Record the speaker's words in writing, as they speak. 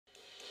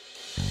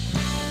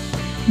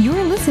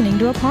You're listening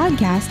to a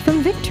podcast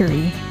from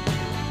Victory.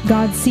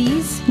 God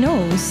sees,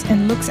 knows,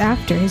 and looks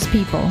after His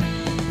people.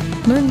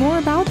 Learn more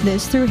about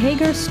this through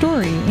Hagar's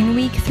story in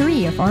week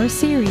 3 of our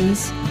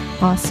series,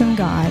 Awesome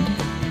God.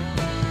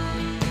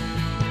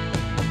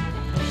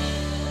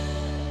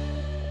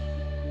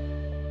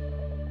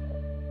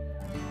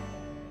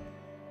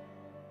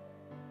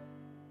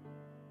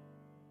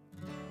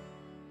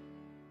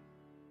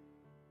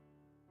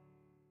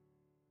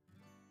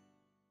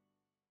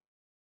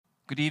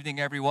 Good evening,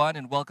 everyone,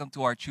 and welcome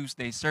to our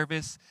Tuesday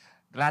service.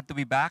 Glad to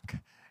be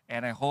back,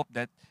 and I hope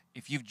that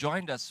if you've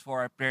joined us for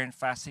our prayer and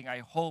fasting, I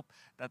hope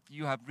that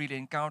you have really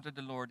encountered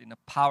the Lord in a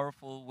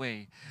powerful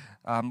way.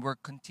 We're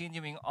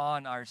continuing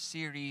on our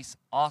series,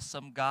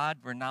 Awesome God.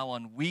 We're now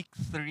on week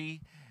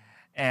 3,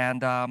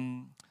 and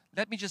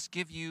let me just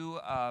give you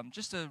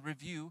just a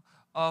review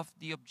of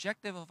the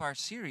objective of our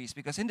series,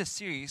 because in this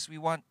series, we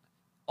want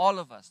all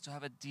of us to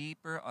have a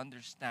deeper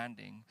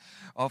understanding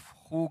of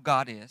who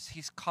God is,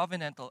 His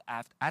covenantal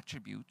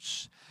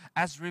attributes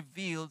as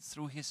revealed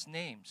through His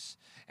names.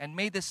 And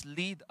may this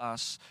lead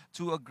us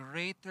to a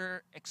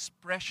greater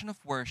expression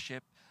of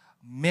worship,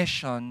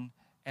 mission,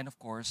 and of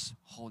course,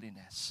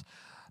 holiness.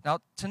 Now,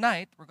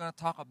 tonight, we're going to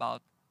talk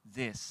about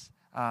this.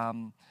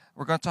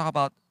 We're going to talk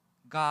about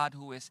God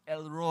who is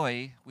El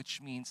Roi, which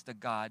means the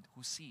God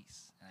who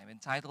sees. And I've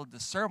entitled the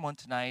sermon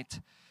tonight,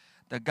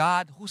 The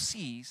God Who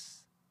Sees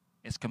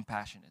is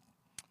Compassionate.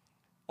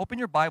 Open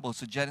your Bibles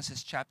to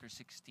Genesis chapter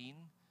 16,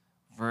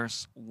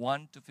 verse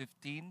 1 to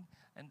 15,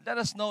 and let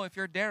us know if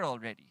you're there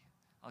already.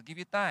 I'll give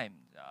you time.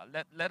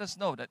 Let us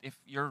know that if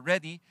you're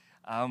ready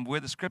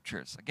with the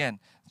scriptures. Again,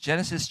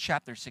 Genesis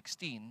chapter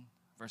 16,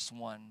 verse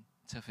 1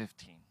 to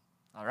 15.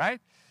 All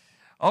right?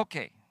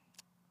 Okay.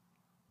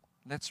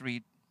 Let's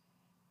read.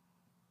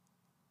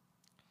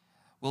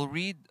 We'll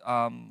read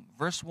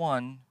verse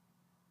 1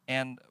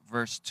 and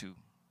verse 2.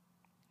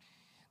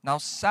 Now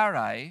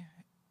Sarai,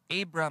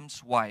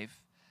 Abram's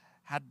wife,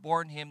 had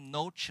borne him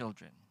no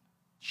children.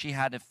 She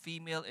had a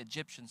female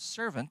Egyptian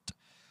servant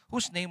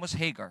whose name was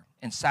Hagar.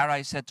 And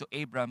Sarai said to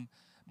Abram,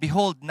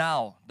 "Behold,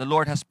 now the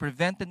Lord has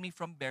prevented me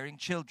from bearing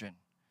children.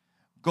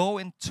 Go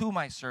into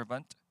my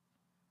servant.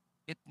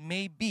 It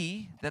may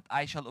be that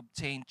I shall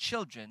obtain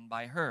children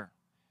by her."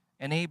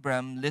 And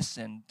Abram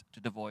listened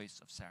to the voice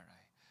of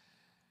Sarai.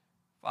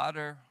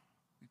 Father,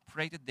 we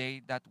pray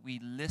today that we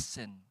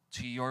listen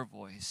to your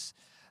voice,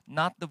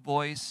 not the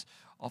voice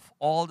of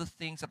all the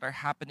things that are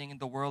happening in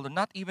the world, and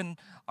not even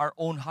our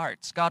own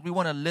hearts. God, we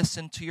want to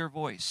listen to your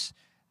voice,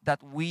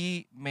 that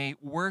we may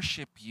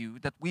worship you,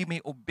 that we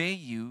may obey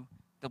you,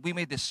 that we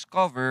may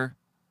discover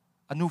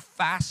a new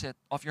facet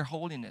of your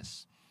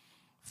holiness.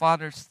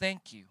 Father,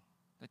 thank you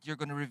that you're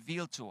going to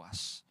reveal to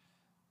us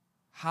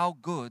how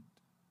good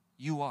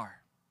you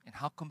are and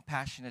how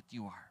compassionate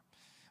you are.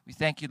 We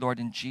thank you, Lord,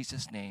 in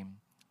Jesus'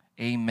 name.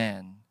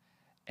 Amen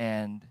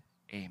and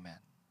amen.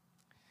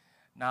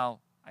 Now,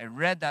 I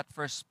read that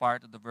first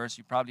part of the verse.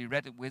 You probably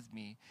read it with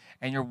me,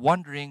 and you're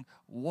wondering,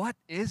 what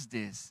is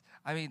this?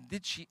 I mean,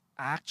 did she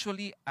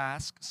actually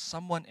ask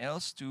someone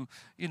else to,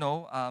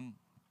 to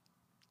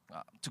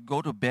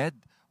go to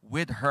bed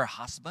with her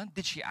husband?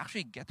 Did she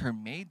actually get her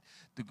maid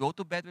to go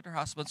to bed with her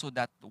husband so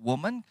that the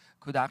woman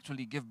could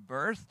actually give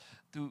birth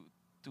to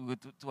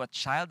a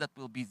child that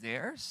will be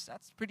theirs?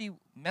 That's pretty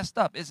messed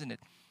up, isn't it?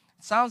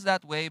 It sounds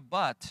that way,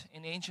 but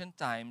in ancient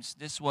times,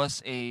 this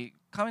was a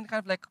kind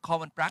of like a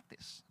common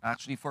practice,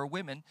 actually, for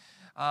women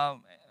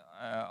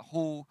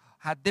who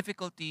had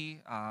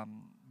difficulty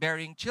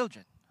bearing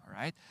children. All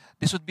right,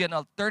 this would be an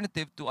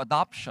alternative to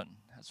adoption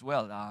as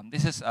well.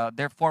 This is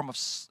their form of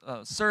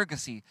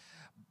surrogacy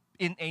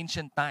in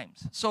ancient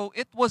times. So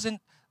it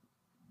wasn't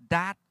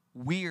that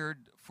weird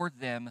for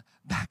them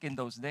back in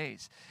those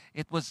days.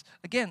 It was,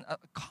 again, a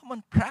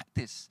common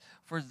practice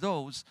for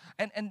those.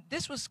 And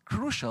this was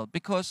crucial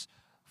because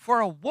for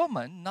a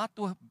woman not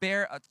to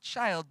bear a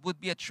child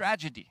would be a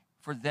tragedy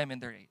for them in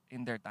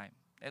their time.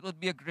 It would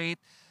be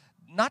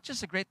not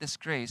just a great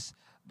disgrace,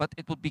 but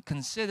it would be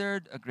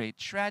considered a great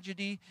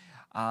tragedy.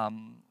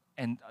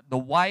 And the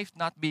wife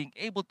not being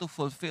able to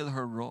fulfill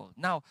her role.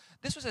 Now,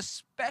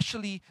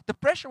 the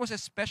pressure was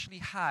especially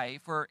high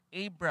for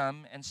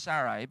Abram and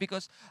Sarai,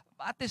 because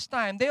at this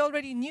time, they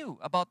already knew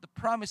about the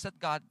promise that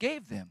God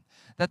gave them,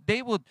 that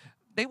they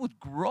would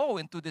grow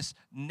into this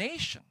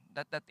nation,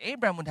 that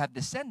Abram would have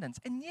descendants.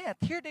 And yet,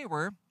 here they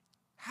were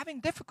having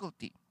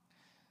difficulty.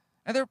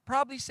 And they're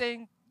probably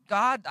saying,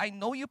 "God, I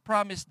know you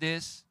promised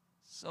this,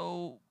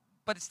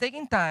 but it's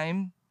taking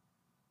time.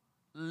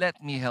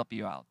 Let me help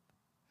you out."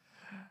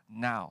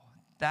 Now,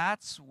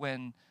 that's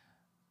when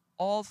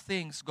all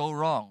things go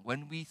wrong,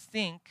 when we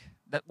think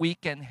that we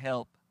can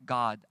help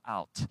God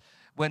out.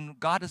 When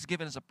God has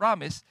given us a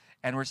promise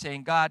and we're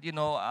saying, "God,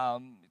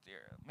 medyo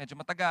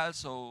matagal,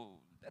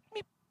 so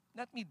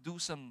let me do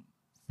some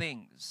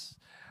things,"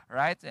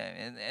 right?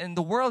 And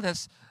the world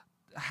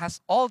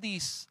has all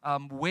these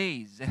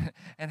ways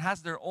and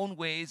has their own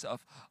ways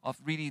of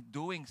really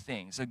doing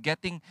things, of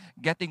getting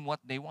what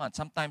they want.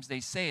 Sometimes they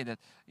say that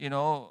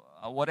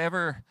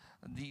whatever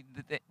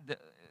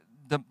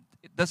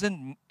the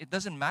it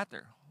doesn't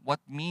matter what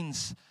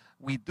means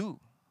we do,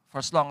 for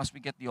as long as we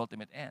get the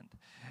ultimate end.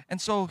 And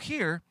so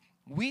here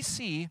we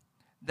see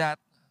that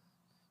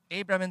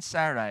Abraham and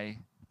Sarai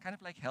kind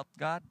of like helped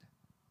God,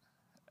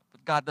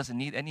 but God doesn't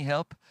need any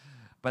help.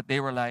 But they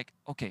were like,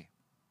 okay,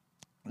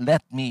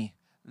 let's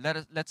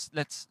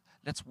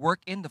work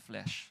in the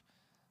flesh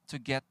to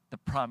get the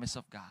promise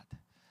of God.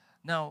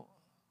 Now,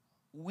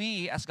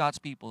 we as God's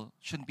people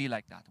shouldn't be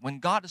like that. When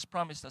God has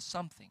promised us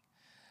something,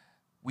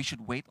 we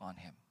should wait on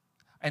Him.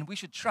 And we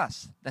should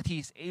trust that He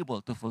is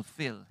able to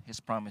fulfill His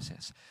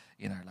promises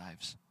in our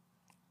lives.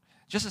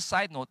 Just a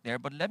side note there,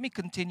 but let me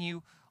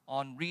continue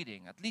on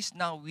reading. At least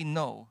now we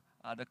know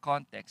the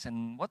context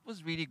and what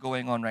was really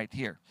going on right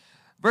here.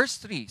 Verse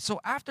 3, so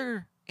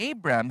after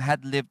Abram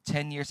had lived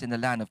 10 years in the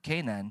land of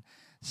Canaan,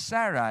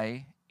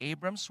 Sarai,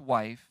 Abram's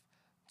wife,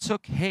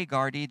 took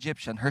Hagar the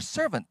Egyptian, her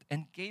servant,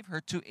 and gave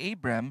her to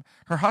Abram,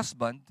 her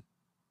husband,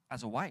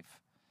 as a wife.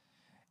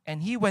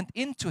 And he went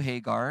into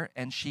Hagar,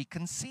 and she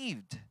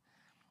conceived.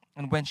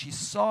 And when she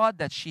saw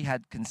that she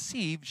had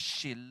conceived,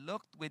 she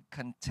looked with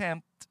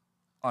contempt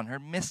on her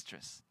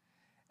mistress.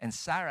 And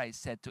Sarai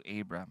said to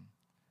Abram,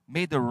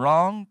 may the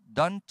wrong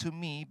done to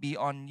me be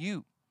on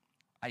you.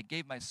 I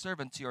gave my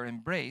servant to your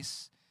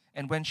embrace,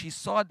 and when she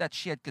saw that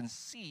she had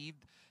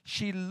conceived,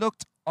 she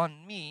looked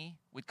on me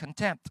with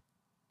contempt.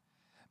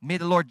 May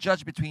the Lord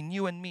judge between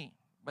you and me.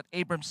 But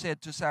Abram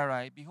said to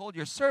Sarai, behold,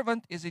 your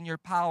servant is in your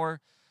power.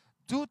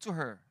 Do to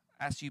her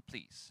as you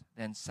please.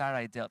 Then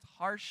Sarai dealt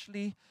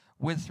harshly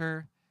with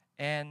her,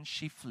 and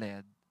she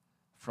fled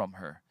from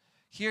her.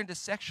 Here in this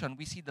section,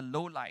 we see the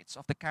lowlights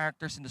of the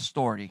characters in the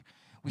story.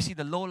 We see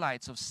the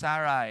lowlights of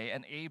Sarai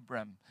and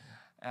Abram.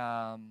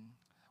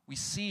 We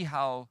see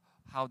how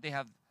they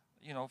have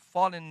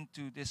fallen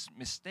into this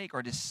mistake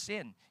or this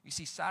sin. You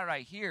see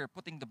Sarai here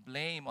putting the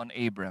blame on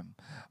Abram.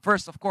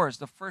 First, of course,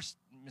 the first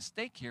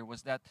mistake here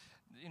was that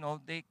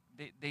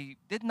they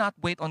did not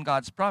wait on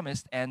God's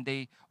promise and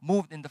they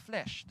moved in the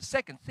flesh. The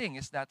second thing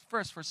is that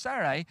first for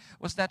Sarai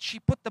was that she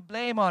put the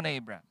blame on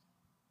Abram.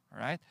 All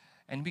right?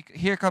 And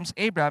here comes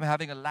Abram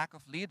having a lack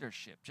of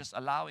leadership, just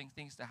allowing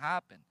things to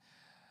happen.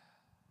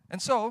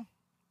 And so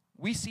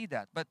we see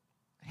that. But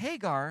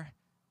Hagar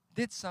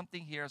did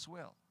something here as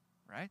well.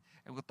 Right?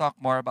 And we'll talk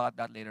more about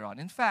that later on.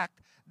 In fact,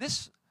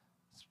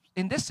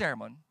 in this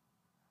sermon,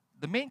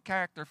 the main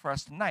character for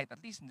us tonight,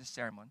 at least in this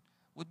sermon,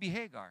 would be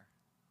Hagar.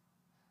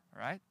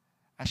 Right?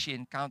 As she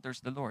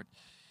encounters the Lord.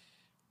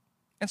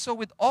 And so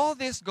with all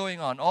this going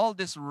on, all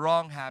this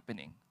wrong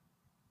happening,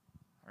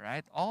 all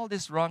right, all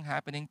this wrong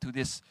happening to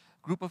this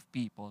group of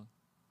people,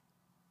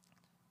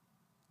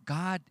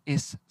 God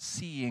is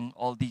seeing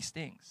all these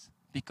things.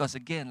 Because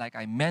again, like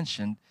I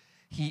mentioned,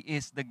 He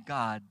is the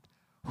God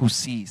who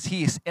sees.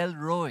 He is El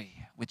Roi,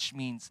 which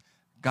means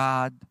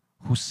God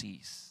who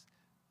sees.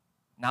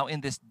 Now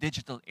in this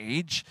digital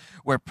age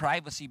where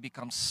privacy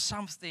becomes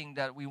something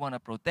that we want to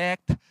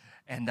protect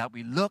and that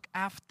we look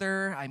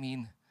after, I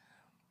mean,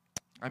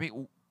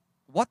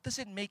 what does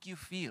it make you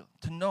feel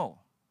to know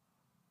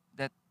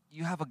that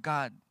you have a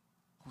God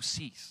who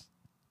sees?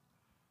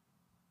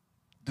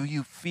 Do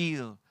you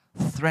feel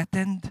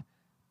threatened,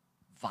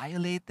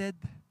 violated?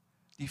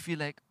 Do you feel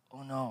like,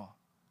 oh no,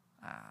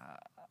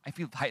 I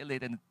feel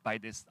violated by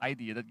this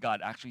idea that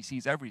God actually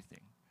sees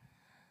everything?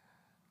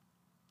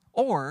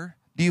 Or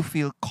do you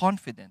feel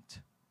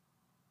confident?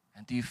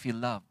 And do you feel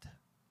loved?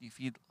 Do you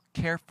feel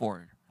cared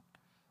for?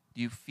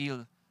 Do you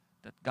feel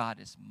that God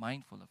is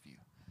mindful of you?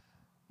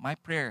 My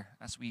prayer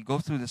as we go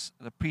through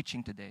the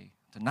preaching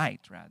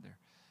tonight,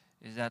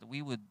 is that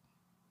we would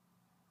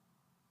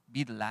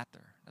be the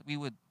latter. That we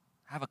would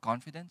have a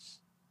confidence,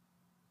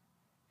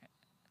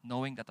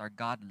 knowing that our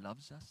God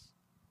loves us,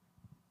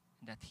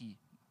 and that He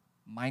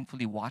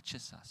mindfully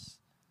watches us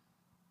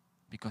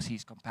because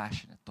He's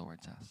compassionate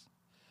towards us.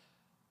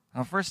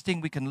 Now, first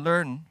thing we can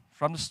learn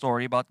from the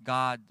story about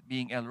God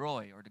being El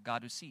Roi, or the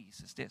God who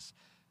sees, is this.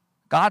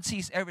 God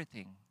sees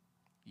everything,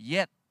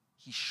 yet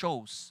He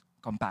shows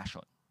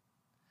compassion.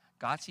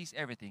 God sees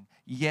everything,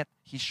 yet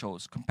He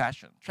shows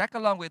compassion. Track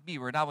along with me.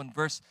 We're now in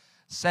verse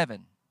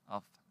 7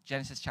 of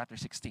Genesis chapter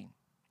 16.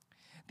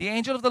 The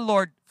angel of the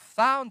Lord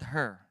found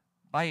her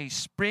by a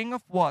spring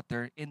of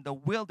water in the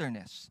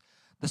wilderness,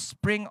 the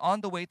spring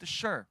on the way to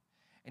Shur.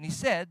 And he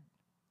said,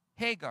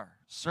 Hagar,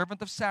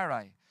 servant of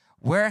Sarai,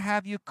 where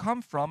have you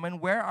come from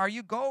and where are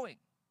you going?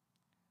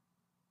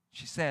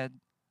 She said,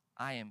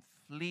 I am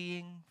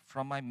fleeing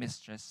from my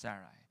mistress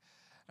Sarai.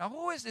 Now,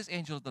 who is this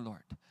angel of the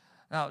Lord?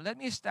 Now, let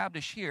me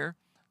establish here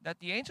that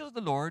the angel of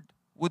the Lord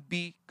would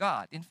be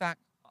God. In fact,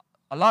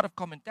 a lot of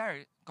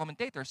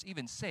commentators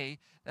even say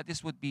that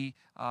this would be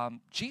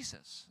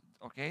Jesus.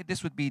 Okay,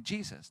 this would be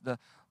Jesus, the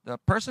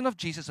person of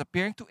Jesus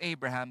appearing to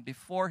Abraham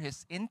before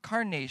His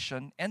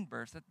incarnation and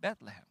birth at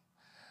Bethlehem.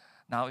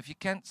 Now, if you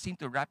can't seem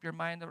to wrap your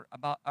mind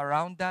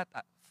around that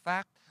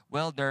fact,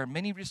 well, there are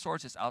many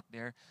resources out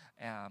there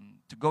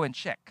to go and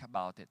check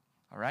about it.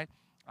 All right.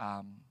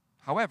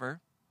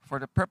 However, for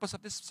the purpose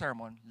of this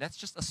sermon, let's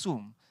just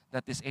assume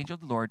that this angel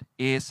of the Lord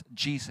is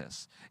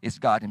Jesus, is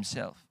God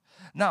Himself.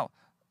 Now,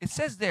 it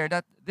says there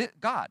that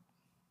God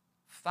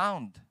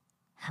found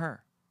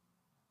her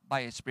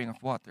by a spring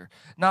of water.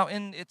 Now,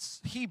 in its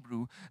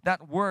Hebrew,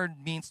 that word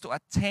means to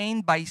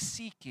attain by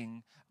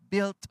seeking,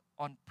 built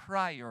on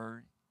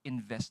prior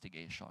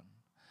investigation.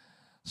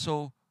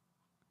 So,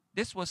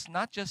 this was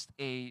not just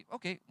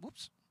okay,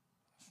 whoops,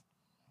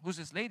 who's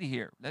this lady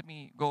here? Let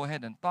me go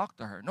ahead and talk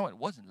to her. No, it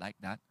wasn't like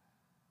that.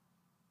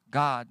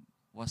 God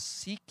was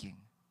seeking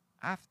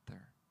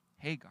after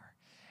Hagar.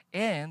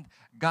 And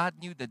God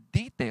knew the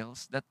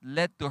details that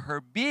led to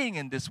her being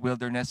in this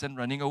wilderness and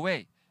running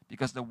away.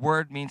 Because the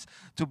word means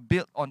to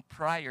build on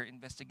prior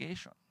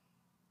investigation.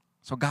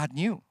 So God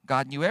knew.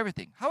 God knew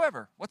everything.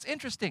 However, what's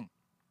interesting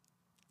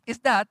is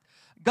that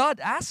God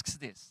asks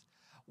this.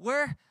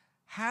 Where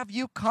have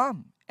you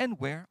come and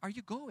where are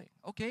you going?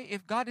 Okay,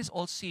 if God is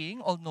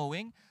all-seeing,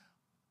 all-knowing,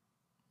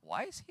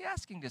 why is He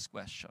asking this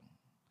question?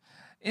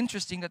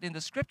 Interesting that in the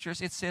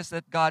scriptures it says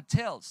that God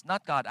tells,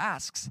 not God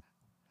asks.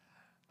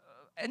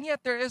 And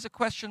yet there is a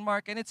question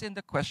mark and it's in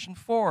the question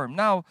form.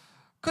 Now,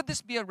 could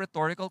this be a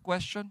rhetorical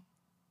question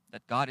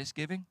that God is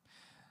giving?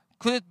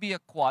 Could it be a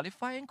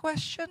qualifying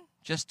question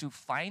just to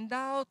find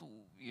out,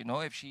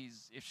 if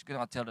she's going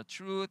to tell the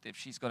truth, if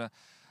she's going to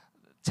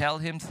tell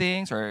him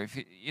things, or if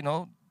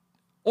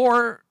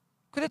or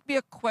could it be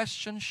a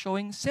question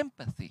showing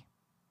sympathy?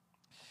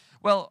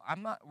 Well,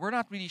 we're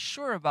not really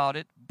sure about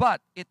it,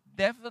 but it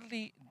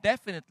definitely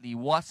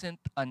wasn't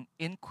an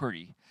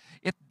inquiry.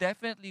 It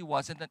definitely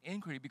wasn't an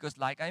inquiry because,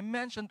 like I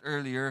mentioned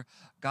earlier,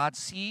 God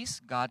sees,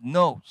 God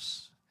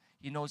knows.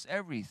 He knows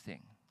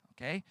everything,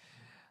 okay?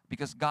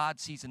 Because God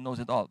sees and knows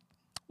it all.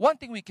 One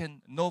thing we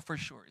can know for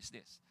sure is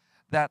this,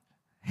 that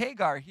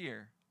Hagar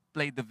here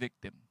played the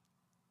victim.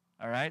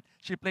 All right?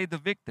 She played the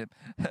victim.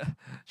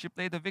 She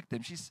played the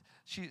victim.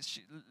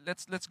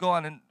 Let's go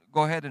on and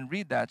go ahead and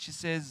read that. She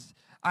says,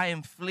 I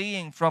am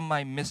fleeing from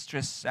my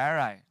mistress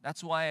Sarai.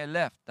 That's why I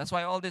left. That's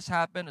why all this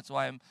happened. That's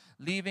why I'm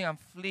leaving. I'm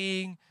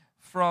fleeing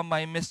from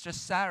my mistress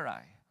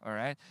Sarai. All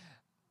right?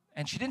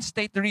 And she didn't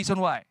state the reason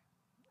why.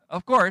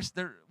 Of course,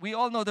 we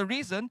all know the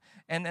reason,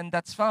 and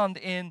that's found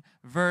in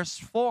verse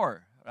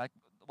 4, like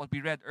what we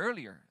read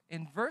earlier.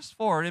 In verse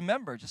 4,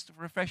 remember, just to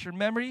refresh your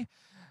memory,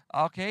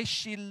 okay,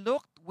 she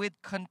looked with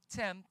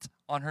contempt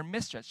on her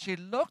mistress. She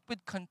looked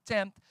with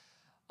contempt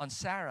on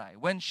Sarai.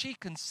 When she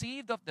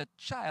conceived of the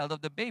child,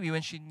 of the baby,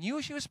 when she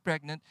knew she was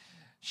pregnant,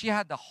 she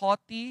had the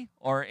haughty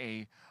or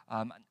an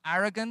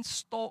arrogant,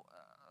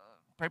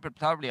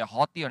 probably a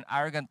haughty or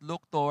arrogant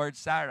look towards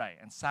Sarai.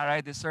 And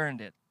Sarai discerned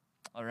it.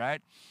 All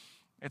right?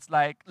 It's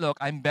like, look,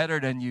 I'm better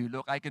than you.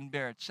 Look, I can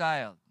bear a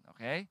child.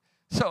 Okay?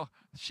 So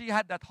she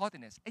had that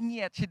haughtiness. And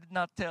yet she did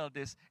not tell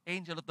this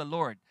angel of the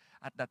Lord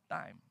at that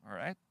time. All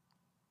right?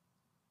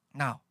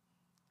 Now,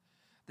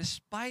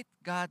 despite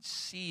God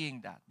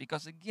seeing that,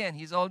 because again,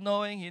 He's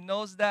all-knowing, He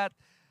knows that,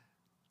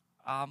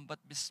 but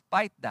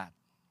despite that,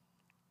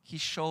 He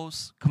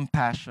shows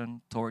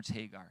compassion towards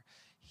Hagar.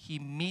 He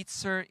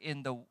meets her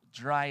in the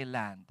dry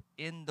land,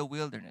 in the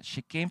wilderness.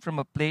 She came from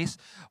a place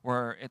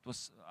where it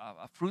was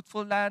a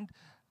fruitful land,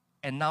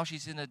 and now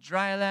she's in a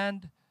dry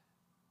land.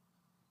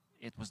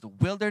 It was the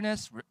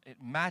wilderness.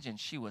 Imagine,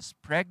 she was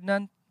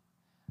pregnant.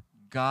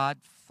 God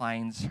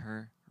finds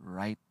her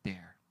right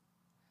there.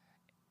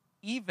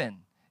 Even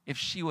if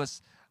she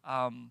was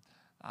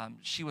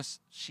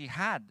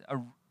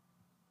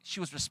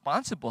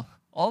responsible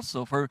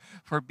also for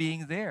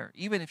being there.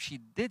 Even if she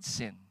did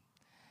sin,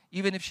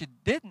 even if she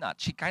did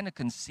not, she kind of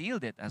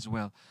concealed it as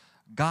well.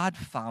 God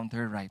found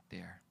her right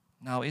there.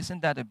 Now,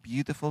 isn't that a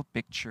beautiful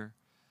picture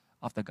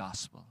of the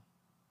gospel?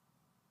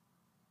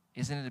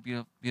 Isn't it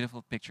a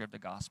beautiful picture of the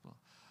gospel?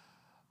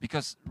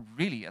 Because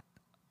really, at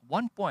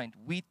one point,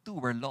 we too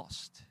were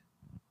lost,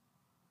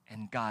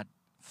 and God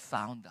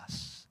found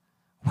us.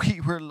 We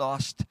were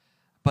lost,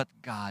 but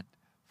God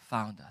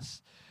found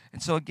us.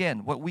 And so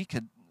again, what we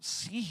could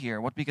see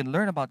here, what we can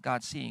learn about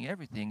God seeing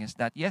everything is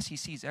that, yes, He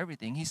sees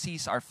everything. He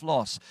sees our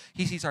flaws.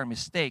 He sees our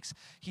mistakes.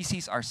 He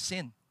sees our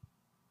sin.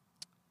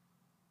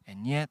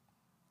 And yet,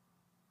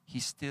 He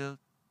still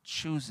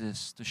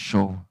chooses to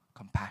show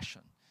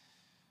compassion.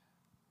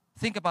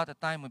 Think about the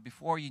time when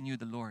before you knew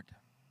the Lord.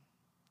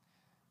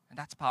 And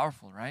that's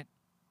powerful, right?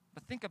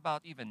 But think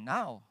about even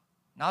now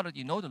that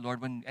you know the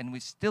Lord and we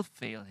still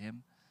fail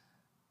Him,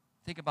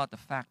 think about the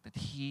fact that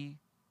He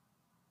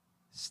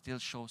still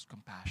shows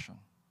compassion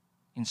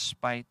in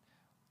spite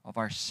of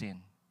our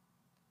sin.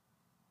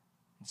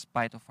 In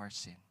spite of our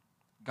sin.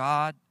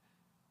 God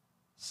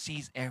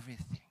sees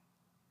everything,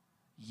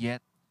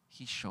 yet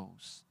He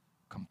shows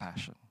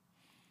compassion.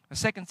 The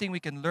second thing we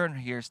can learn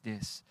here is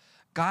this.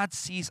 God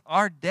sees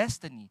our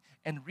destiny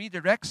and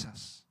redirects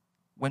us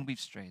when we've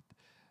strayed.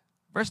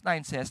 Verse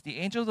 9 says, the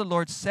angel of the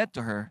Lord said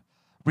to her,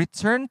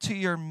 return to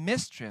your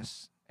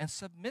mistress and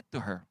submit to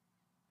her.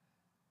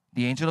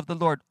 The angel of the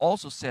Lord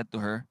also said to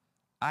her,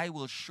 I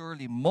will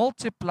surely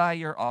multiply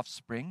your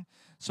offspring,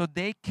 so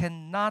they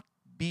cannot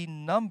be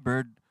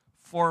numbered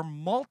for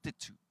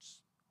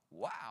multitudes.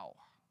 Wow.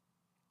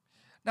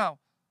 Now,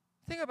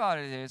 the thing about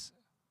it is,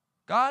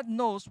 God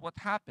knows what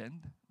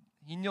happened.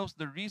 He knows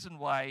the reason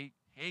why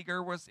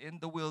Hagar was in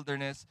the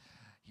wilderness.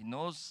 He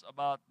knows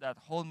about that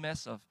whole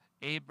mess of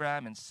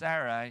Abraham and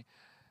Sarai.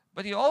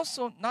 But he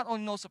also not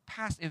only knows a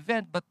past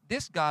event, but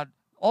this God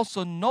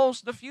also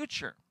knows the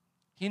future.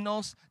 He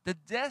knows the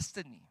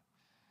destiny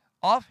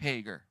of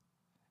Hagar.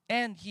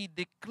 And he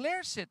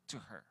declares it to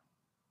her.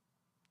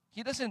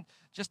 He doesn't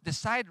just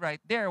decide right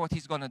there what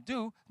he's going to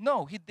do.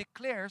 No, he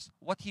declares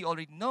what he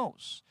already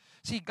knows.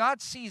 See,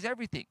 God sees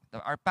everything.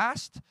 Our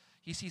past,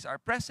 he sees our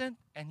present,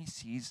 and he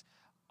sees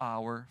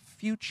our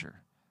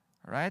future.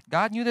 All right?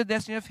 God knew the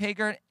destiny of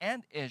Hagar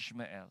and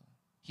Ishmael.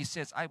 He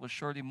says, I will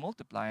surely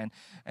multiply.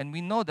 And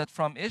we know that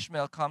from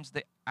Ishmael comes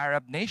the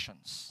Arab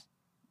nations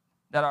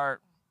that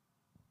are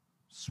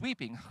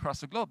sweeping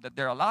across the globe, that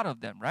there are a lot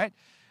of them, right?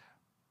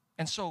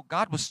 And so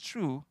God was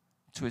true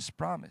to his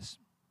promise.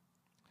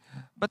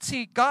 But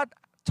see, God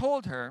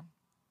told her,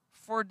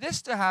 for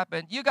this to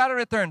happen, you got to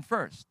return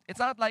first. It's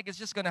not like it's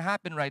just going to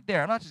happen right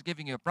there. I'm not just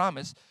giving you a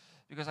promise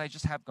because I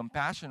just have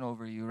compassion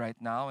over you right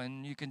now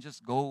and you can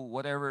just go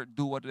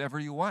do whatever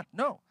you want.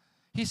 No.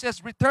 He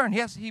says, return.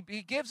 Yes, he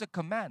gives a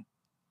command.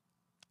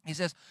 He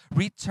says,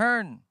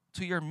 return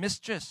to your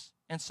mistress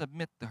and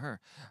submit to her.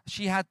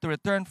 She had to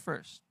return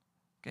first.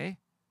 Okay?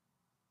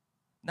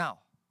 Now,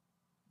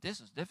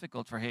 this is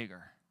difficult for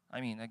Hagar. I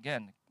mean,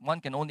 again,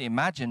 one can only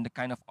imagine the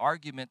kind of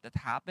argument that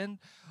happened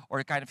or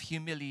the kind of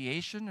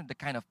humiliation and the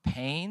kind of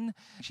pain.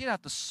 She'd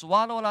have to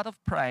swallow a lot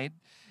of pride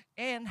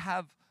and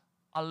have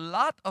a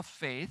lot of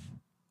faith,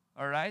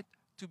 all right,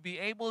 to be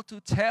able to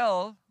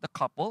tell the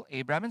couple,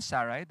 Abraham and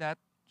Sarai, that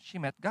she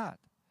met God.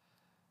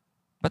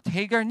 But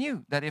Hagar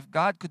knew that if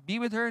God could be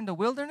with her in the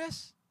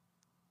wilderness,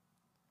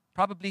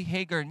 probably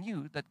Hagar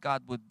knew that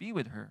God would be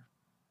with her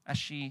as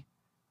she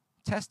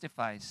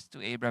testifies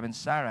to Abraham and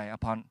Sarai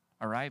upon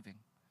arriving,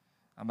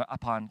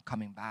 upon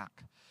coming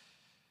back.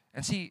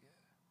 And see,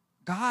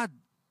 God,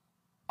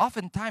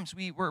 oftentimes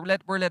we're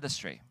led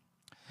astray.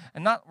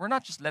 And we're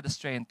not just led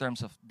astray in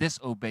terms of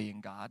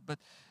disobeying God, but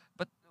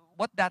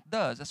what that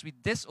does, as we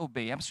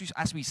disobey,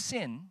 as we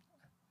sin,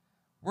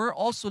 we're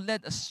also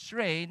led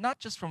astray, not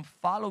just from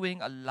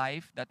following a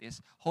life that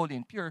is holy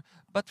and pure,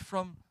 but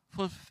from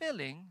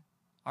fulfilling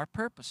our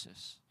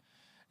purposes.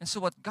 And so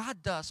what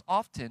God does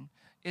often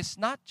is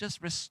not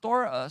just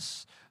restore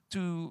us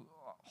to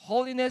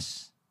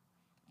holiness,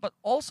 but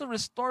also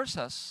restores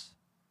us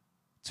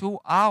to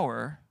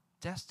our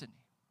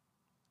destiny,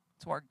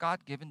 to our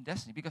God-given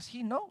destiny, because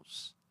He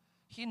knows.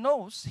 He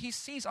knows. He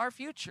sees our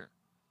future.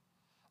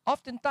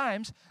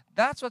 Oftentimes,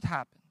 that's what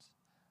happens.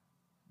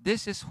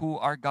 This is who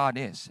our God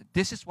is.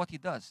 This is what He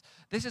does.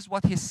 This is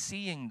what His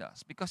seeing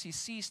does. Because He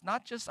sees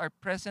not just our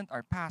present,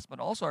 our past, but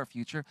also our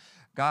future.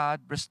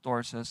 God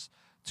restores us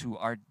to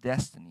our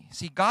destiny.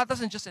 See, God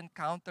doesn't just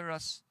encounter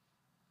us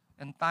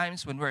in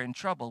times when we're in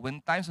trouble,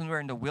 times when we're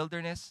in the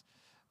wilderness,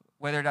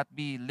 whether that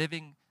be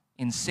living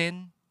in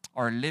sin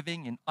or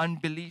living in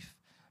unbelief,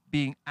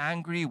 being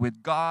angry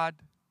with God,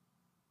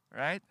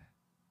 right?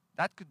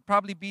 That could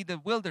probably be the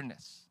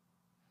wilderness.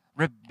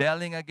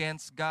 Rebelling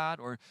against God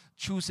or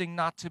choosing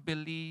not to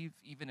believe,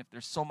 even if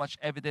there's so much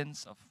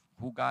evidence of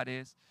who God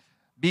is.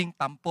 Being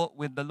tampo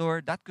with the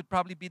Lord, that could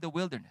probably be the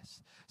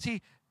wilderness.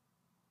 See,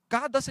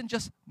 God doesn't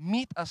just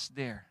meet us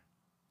there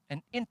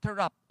and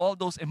interrupt all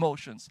those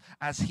emotions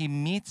as He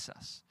meets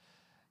us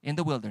in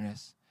the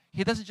wilderness.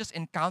 He doesn't just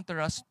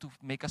encounter us to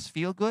make us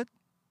feel good.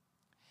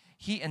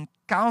 He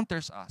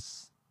encounters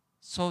us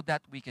so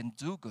that we can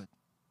do good,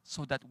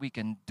 so that we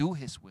can do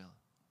His will.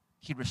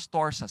 He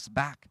restores us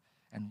back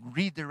and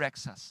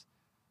redirects us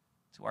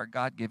to our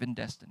God-given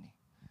destiny.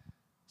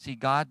 See,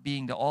 God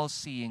being the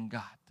all-seeing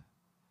God,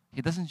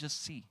 He doesn't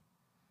just see,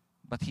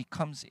 but He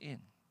comes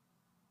in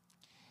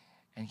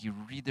and He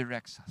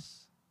redirects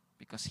us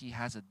because He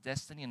has a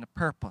destiny and a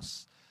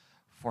purpose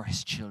for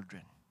His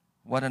children.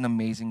 What an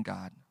amazing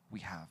God we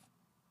have.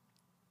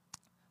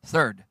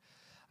 Third,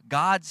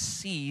 God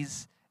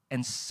sees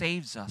and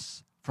saves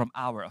us from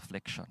our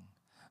affliction.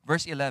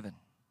 Verse 11.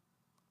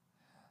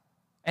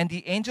 And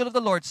the angel of the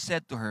Lord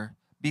said to her,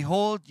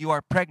 Behold, you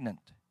are pregnant,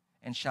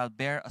 and shall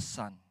bear a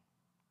son.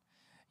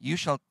 You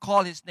shall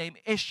call his name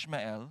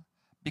Ishmael,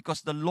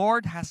 because the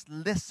Lord has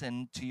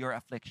listened to your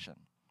affliction.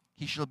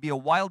 He shall be a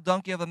wild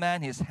donkey of a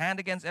man, his hand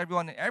against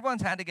everyone, and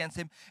everyone's hand against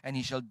him, and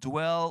he shall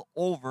dwell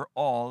over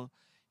all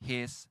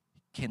his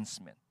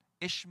kinsmen.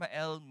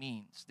 Ishmael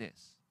means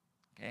this,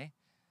 okay?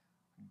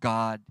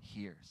 God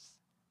hears.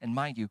 And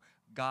mind you,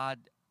 God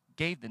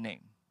gave the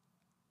name,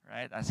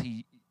 right?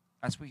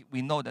 As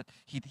we know that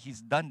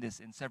he's done this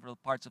in several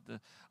parts of the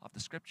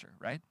scripture,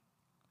 right?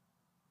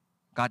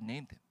 God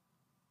named him.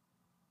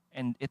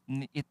 And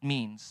it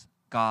means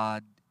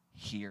God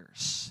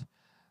hears.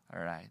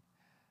 All right.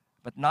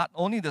 But not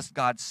only does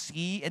God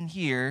see and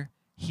hear,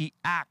 He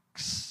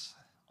acts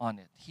on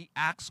it. He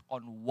acts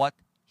on what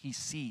He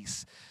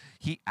sees.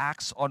 He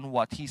acts on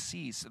what He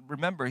sees.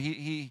 Remember,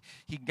 he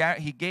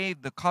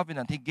gave the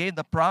covenant, He gave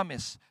the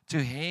promise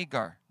to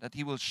Hagar that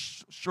He will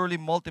surely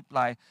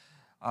multiply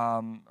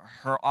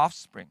her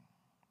offspring.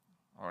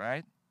 All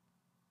right?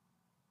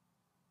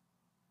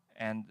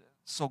 And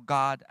So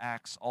God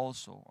acts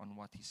also on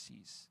what he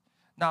sees.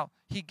 Now,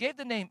 he gave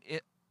the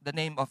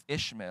name of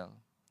Ishmael.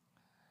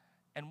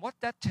 And what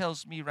that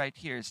tells me right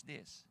here is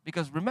this.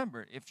 Because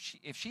remember,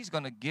 if she's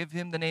going to give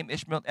him the name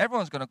Ishmael,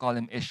 everyone's going to call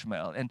him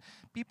Ishmael. And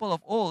people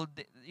of old,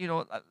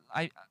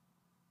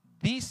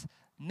 these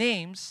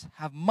names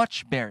have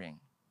much bearing.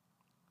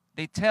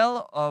 They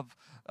tell of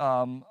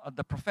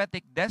the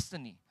prophetic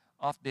destiny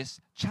of this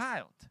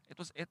child.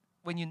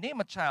 When you name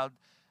a child,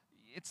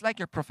 it's like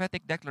your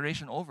prophetic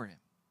declaration over him.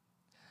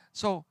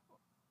 So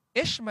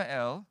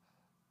Ishmael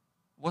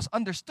was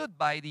understood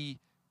by the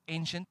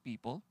ancient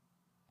people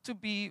to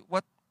be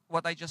what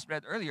I just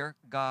read earlier,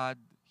 God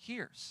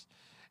hears.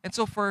 And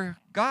so for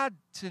God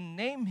to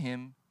name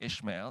him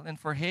Ishmael and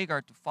for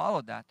Hagar to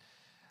follow that,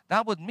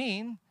 that would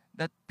mean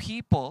that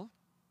people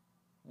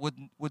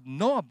would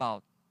know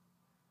about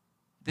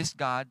this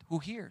God who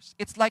hears.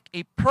 It's like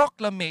a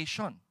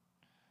proclamation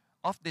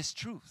of this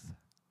truth,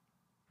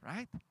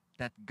 right?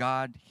 That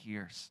God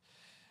hears.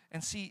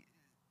 And see,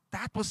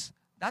 that was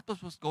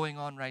what's going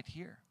on right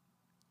here.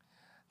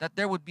 That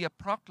there would be a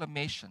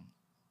proclamation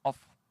of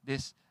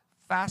this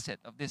facet,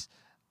 of this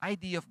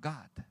idea of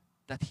God,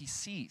 that he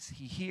sees,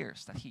 he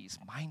hears, that he is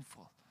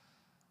mindful.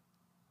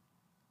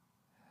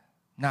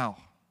 Now,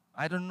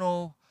 I don't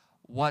know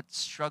what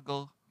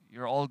struggle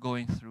you're all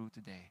going through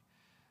today.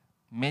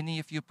 Many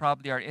of you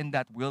probably are in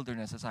that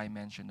wilderness, as I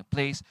mentioned, a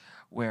place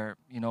where,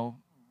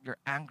 you're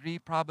angry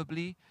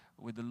probably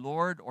with the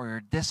Lord, or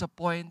you're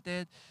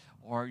disappointed,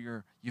 or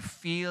you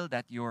feel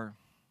that you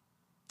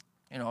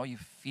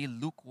feel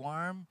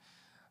lukewarm,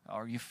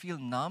 or you feel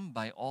numb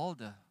by all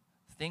the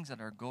things that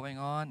are going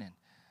on. And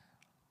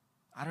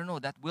I don't know,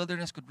 that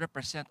wilderness could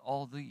represent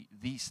all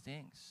these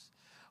things.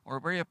 Or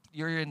where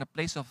you're in a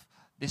place of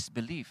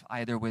disbelief,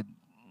 either with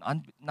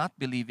not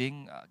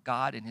believing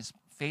God and his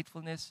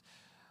faithfulness,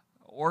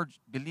 or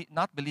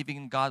not believing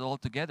in God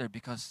altogether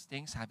because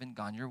things haven't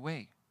gone your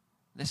way.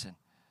 Listen,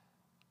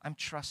 I'm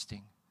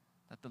trusting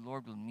that the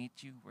Lord will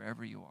meet you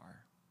wherever you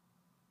are.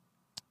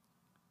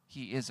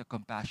 He is a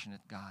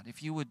compassionate God.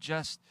 If you would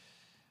just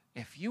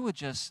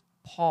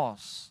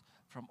pause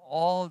from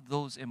all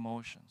those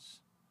emotions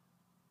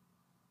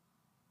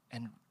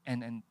and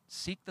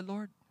seek the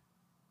Lord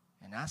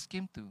and ask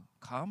him to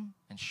come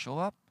and show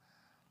up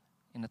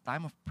in a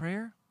time of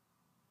prayer,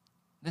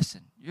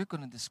 listen, you're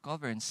going to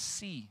discover and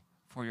see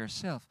for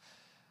yourself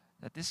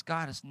that this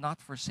God has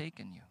not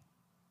forsaken you.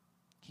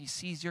 He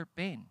sees your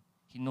pain.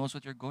 He knows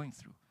what you're going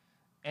through.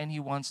 And he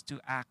wants to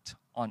act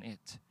on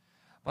it.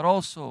 But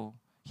also,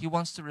 he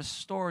wants to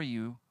restore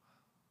you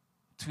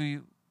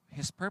to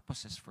his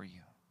purposes for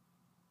you.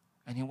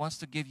 And he wants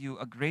to give you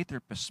a greater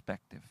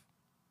perspective.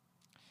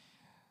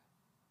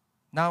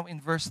 Now in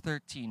verse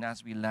 13,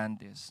 as we land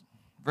this,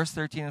 verse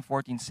 13 and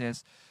 14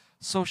 says,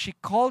 "So she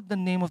called the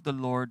name of the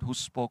Lord who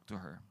spoke to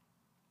her.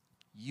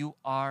 You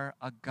are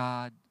a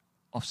God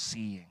of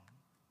seeing."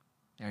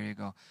 There you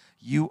go.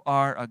 You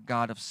are a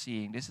God of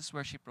seeing. This is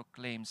where she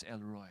proclaims El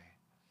Roi.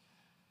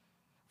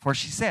 For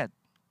she said,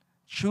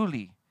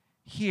 "Truly,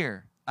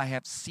 here I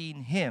have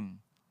seen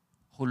him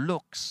who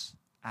looks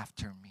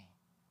after me."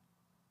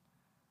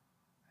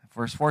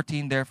 Verse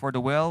 14, "Therefore the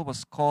well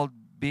was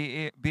called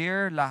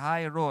Beer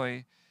Lahai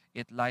Roi.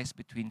 It lies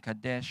between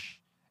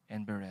Kadesh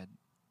and Bered."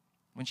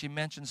 When she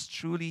mentions,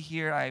 "Truly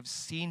here I have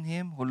seen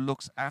him who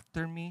looks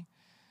after me,"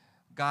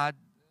 God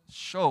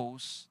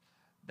shows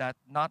that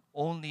not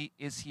only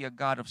is he a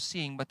God of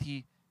seeing, but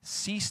he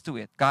sees to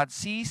it. God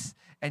sees,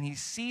 and he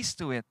sees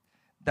to it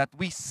that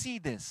we see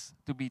this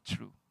to be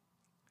true.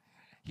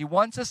 He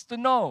wants us to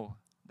know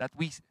that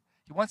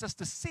he wants us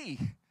to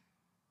see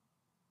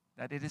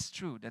that it is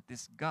true, that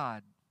this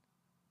God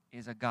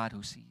is a God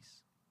who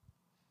sees.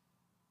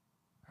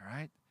 All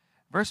right?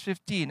 Verse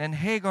 15, "And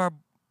Hagar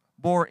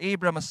bore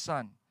Abram a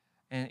son,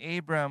 and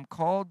Abram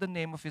called the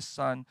name of his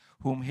son,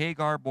 whom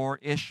Hagar bore,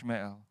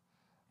 Ishmael."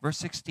 Verse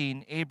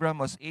 16, "Abram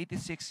was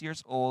 86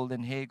 years old,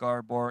 and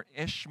Hagar bore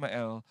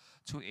Ishmael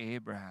to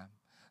Abraham."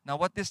 Now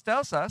what this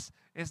tells us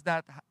is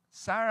that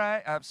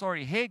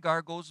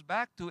Hagar goes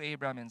back to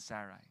Abram and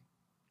Sarai.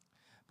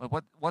 But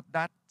what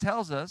that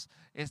tells us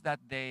is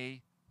that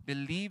they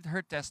believed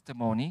her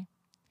testimony,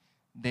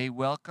 they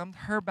welcomed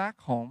her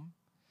back home,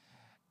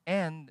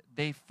 and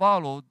they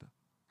followed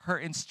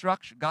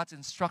God's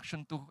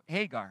instruction to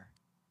Hagar.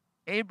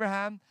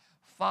 Abraham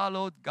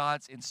followed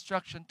God's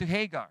instruction to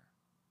Hagar.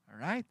 All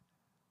right?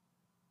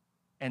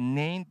 And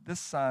named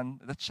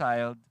the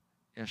child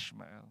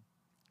Ishmael.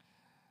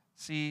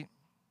 See,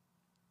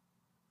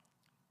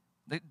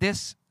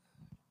 this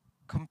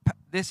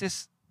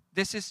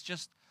is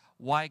just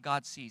why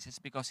God sees. It's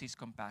because he's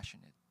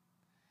compassionate.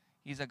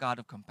 He's a God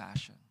of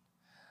compassion.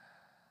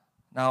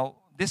 Now,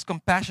 this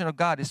compassion of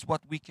God is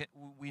what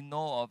we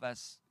know of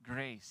as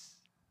grace,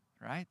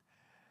 right?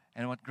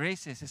 And what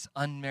grace is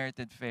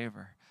unmerited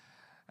favor.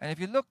 And if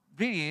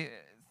you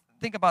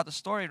think about the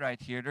story right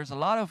here, there's a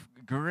lot of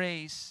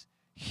grace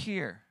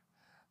here,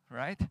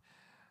 right?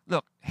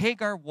 Look,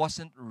 Hagar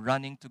wasn't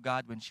running to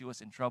God when she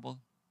was in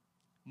trouble.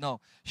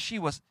 No, she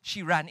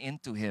ran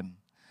into him.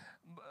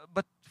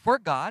 But for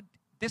God,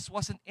 this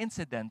wasn't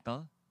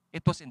incidental.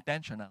 It was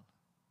intentional.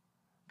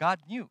 God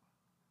knew.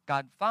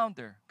 God found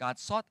her. God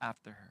sought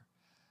after her.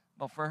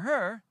 But for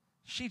her,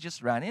 she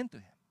just ran into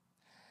him.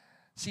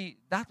 See,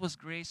 that was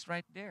grace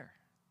right there.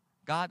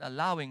 God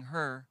allowing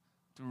her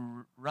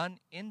to run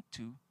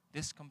into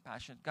this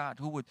compassionate God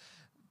who would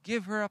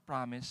give her a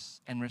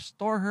promise and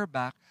restore her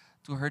back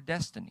to her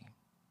destiny.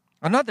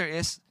 Another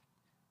is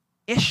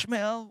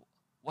Ishmael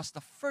was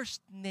the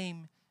first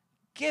name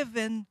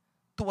given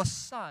to a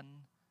son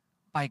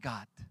by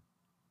God.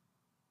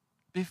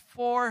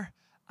 Before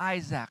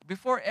Isaac,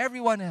 before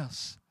everyone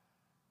else.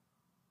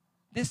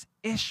 This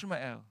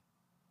Ishmael,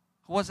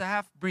 who was a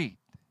half-breed,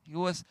 he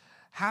was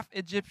half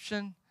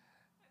Egyptian,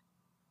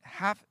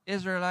 half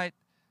Israelite,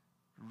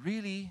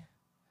 really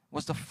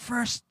was the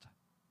first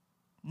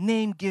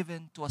name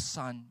given to a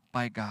son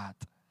by God.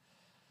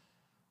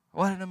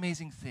 What an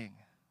amazing thing.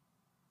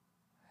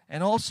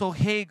 And also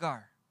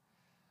Hagar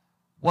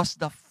was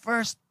the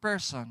first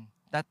person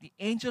that the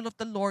angel of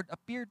the Lord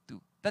appeared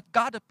to, that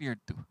God appeared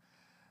to.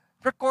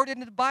 Recorded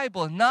in the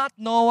Bible, not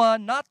Noah,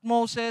 not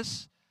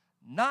Moses,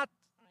 not,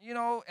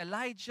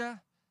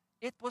 Elijah.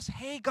 It was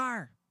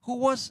Hagar who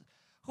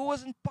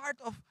wasn't part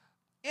of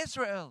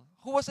Israel,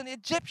 who was an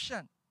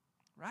Egyptian,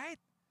 right?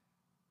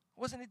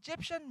 Was an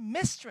Egyptian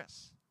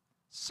mistress,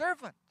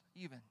 servant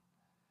even.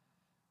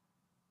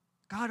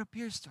 God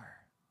appears to her.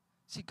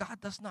 See, God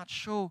does not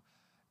show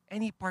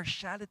any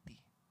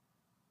partiality.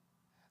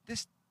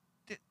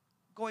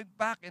 Going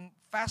back and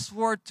fast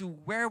forward to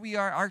where we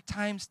are, our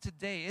times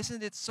today,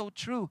 isn't it so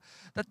true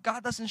that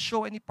God doesn't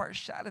show any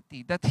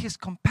partiality, that His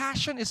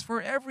compassion is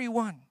for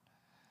everyone.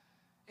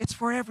 It's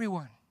for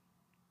everyone.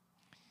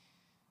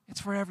 It's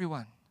for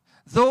everyone.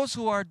 Those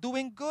who are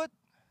doing good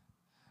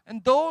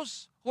and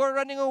those who are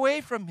running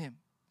away from Him.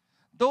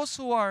 Those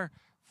who are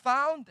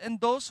found and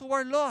those who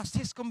are lost.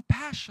 His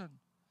compassion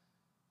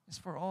is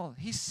for all.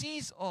 He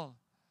sees all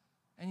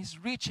and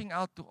He's reaching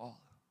out to all.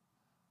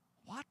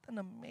 What an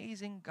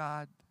amazing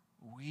God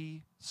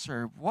we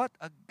serve. What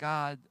a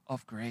God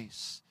of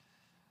grace.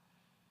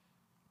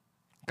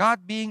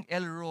 God being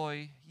El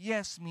Roy,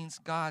 yes, means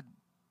God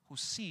who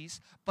sees,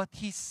 but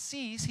He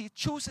sees, He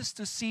chooses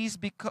to see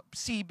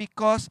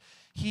because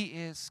He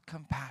is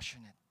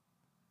compassionate.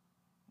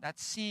 That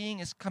seeing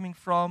is coming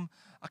from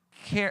a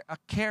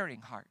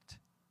caring heart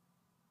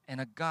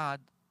and a God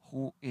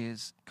who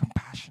is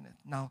compassionate.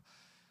 Now,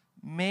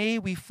 may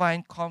we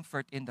find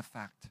comfort in the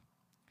fact,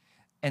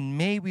 and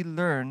may we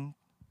learn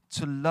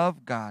to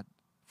love God,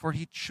 for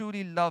He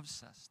truly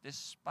loves us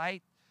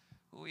despite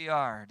who we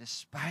are,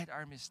 despite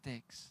our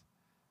mistakes.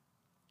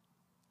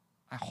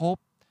 I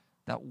hope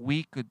that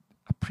we could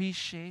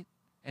appreciate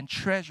and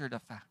treasure the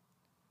fact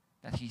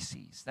that He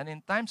sees. That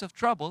in times of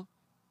trouble,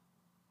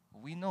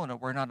 we know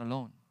that we're not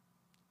alone.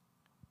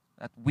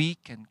 That we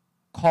can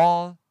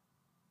call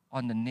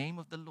on the name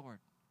of the Lord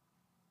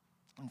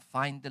and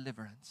find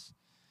deliverance,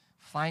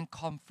 find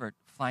comfort,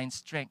 find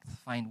strength,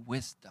 find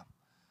wisdom.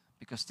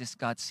 Because this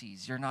God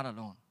sees. You're not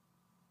alone.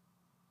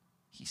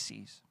 He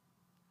sees.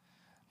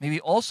 May we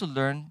also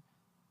learn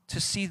to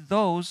see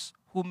those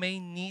who may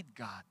need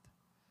God.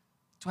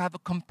 To have a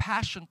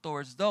compassion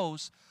towards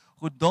those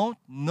who don't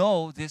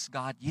know this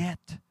God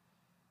yet.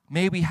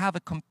 May we have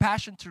a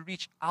compassion to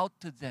reach out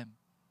to them,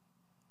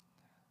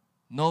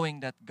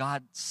 knowing that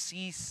God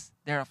sees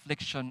their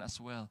affliction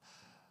as well.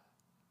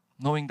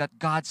 Knowing that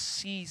God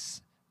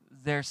sees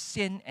their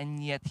sin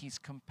and yet He's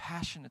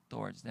compassionate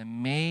towards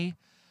them. May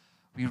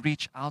we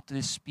reach out to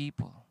these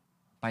people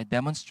by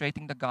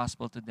demonstrating the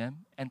gospel to them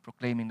and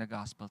proclaiming the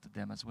gospel to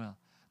them as well.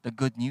 The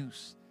good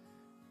news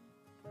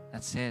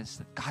that says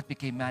that God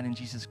became man in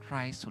Jesus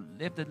Christ, who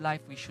lived the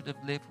life we should have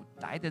lived, who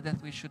died the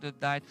death we should have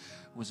died,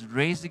 was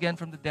raised again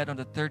from the dead on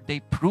the third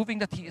day, proving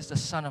that He is the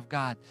Son of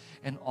God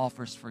and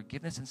offers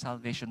forgiveness and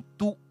salvation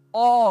to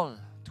all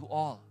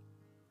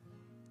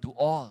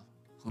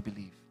who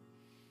believe.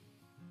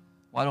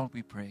 Why don't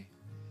we pray?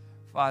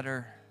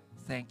 Father,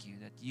 thank You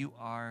that You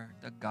are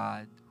the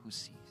God who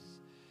sees.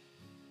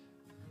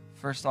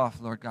 First off,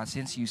 Lord God,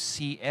 since You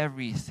see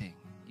everything,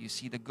 You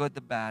see the good,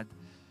 the bad,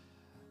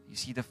 You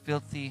see the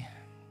filthy,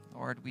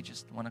 Lord, we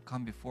just want to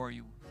come before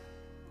You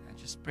and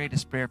just pray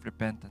this prayer of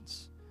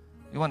repentance.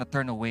 We want to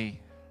turn away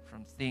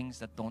from things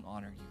that don't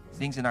honor You,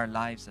 things in our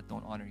lives that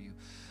don't honor You.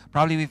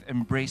 Probably we've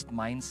embraced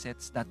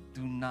mindsets that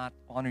do not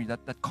honor You,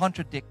 that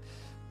contradict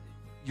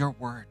Your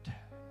word.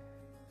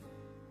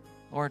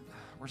 Lord,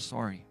 we're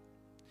sorry.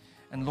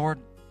 And Lord,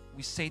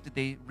 we say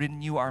today,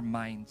 renew our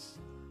minds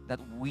that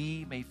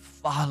we may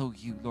follow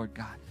You, Lord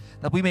God,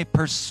 that we may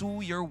pursue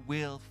Your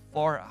will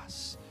for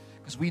us.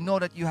 Because we know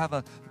that You have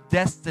a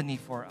destiny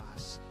for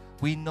us.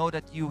 We know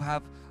that You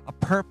have a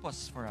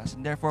purpose for us.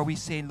 And therefore we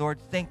say, Lord,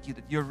 thank You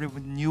that You're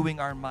renewing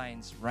our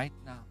minds right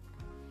now.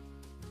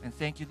 And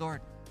thank You,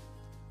 Lord,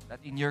 that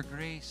in Your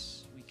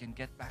grace we can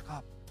get back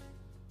up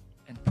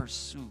and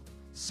pursue.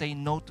 Say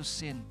no to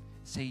sin.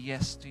 Say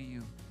yes to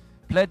You.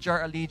 Pledge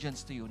our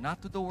allegiance to You,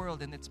 not to the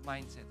world and its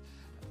mindset,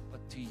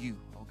 but to You,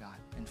 oh God,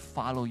 and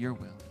follow Your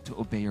will, to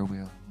obey Your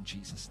will. In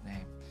Jesus'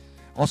 name.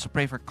 Also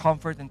pray for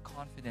comfort and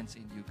confidence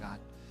in you, God.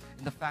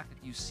 In the fact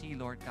that you see,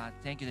 Lord God,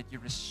 thank you that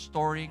you're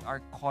restoring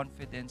our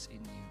confidence in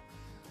you.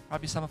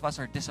 Probably some of us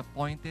are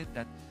disappointed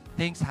that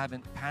things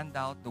haven't panned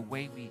out the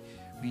way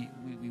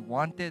we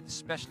wanted,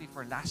 especially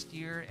for last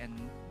year and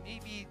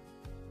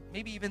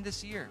maybe even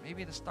this year,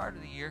 maybe at the start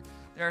of the year.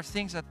 There are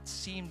things that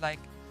seem like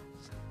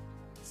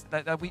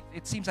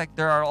it seems like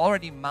there are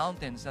already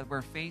mountains that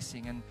we're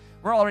facing, and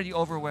we're already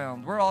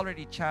overwhelmed, we're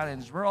already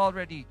challenged, we're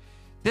already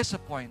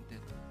disappointed.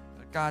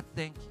 But God,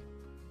 thank you.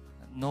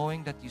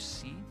 Knowing that you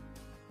see,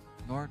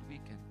 Lord, we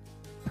can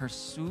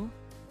pursue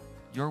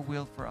your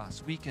will for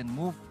us. We can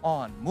move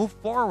on, move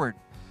forward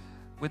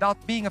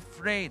without being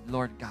afraid,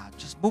 Lord God.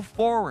 Just move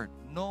forward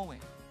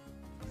knowing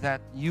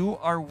that you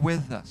are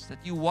with us, that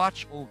you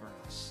watch over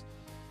us,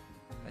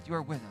 that you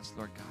are with us,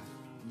 Lord God.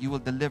 You will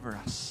deliver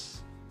us.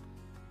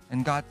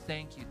 And God,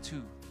 thank you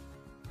too,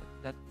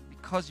 that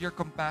because you're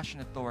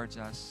compassionate towards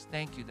us,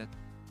 thank you that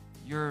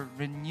you're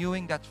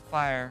renewing that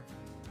fire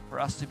for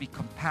us to be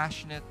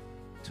compassionate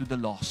to the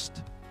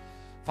lost.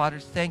 Father,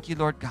 thank you,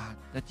 Lord God,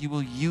 that you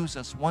will use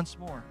us once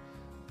more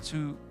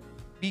to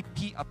be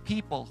a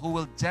people who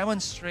will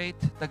demonstrate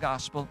the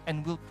gospel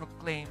and will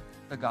proclaim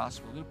the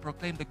gospel. We'll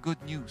proclaim the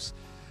good news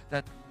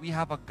that we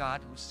have a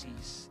God who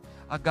sees,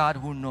 a God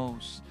who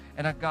knows,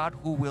 and a God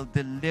who will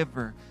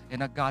deliver,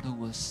 and a God who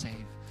will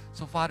save.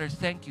 So, Father,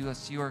 thank you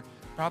as you're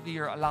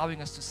allowing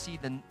us to see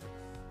the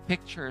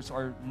pictures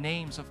or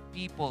names of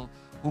people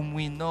whom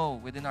we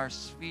know within our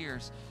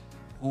spheres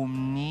who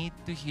need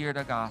to hear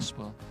the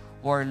gospel,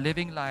 who are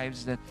living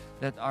lives that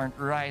aren't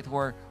right, who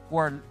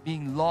are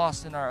being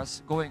lost in our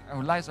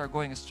lives are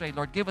going astray.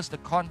 Lord, give us the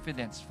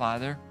confidence,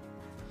 Father,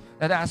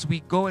 that as we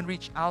go and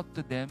reach out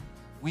to them,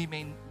 we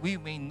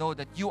may know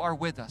that you are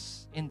with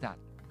us in that.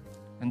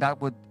 And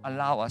that would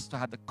allow us to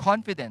have the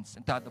confidence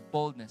and to have the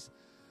boldness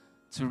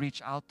to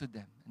reach out to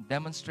them and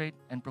demonstrate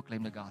and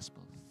proclaim the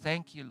gospel.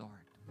 Thank you, Lord.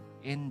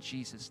 In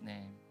Jesus'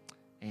 name,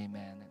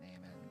 amen and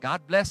amen.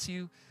 God bless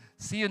you.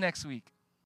 See you next week.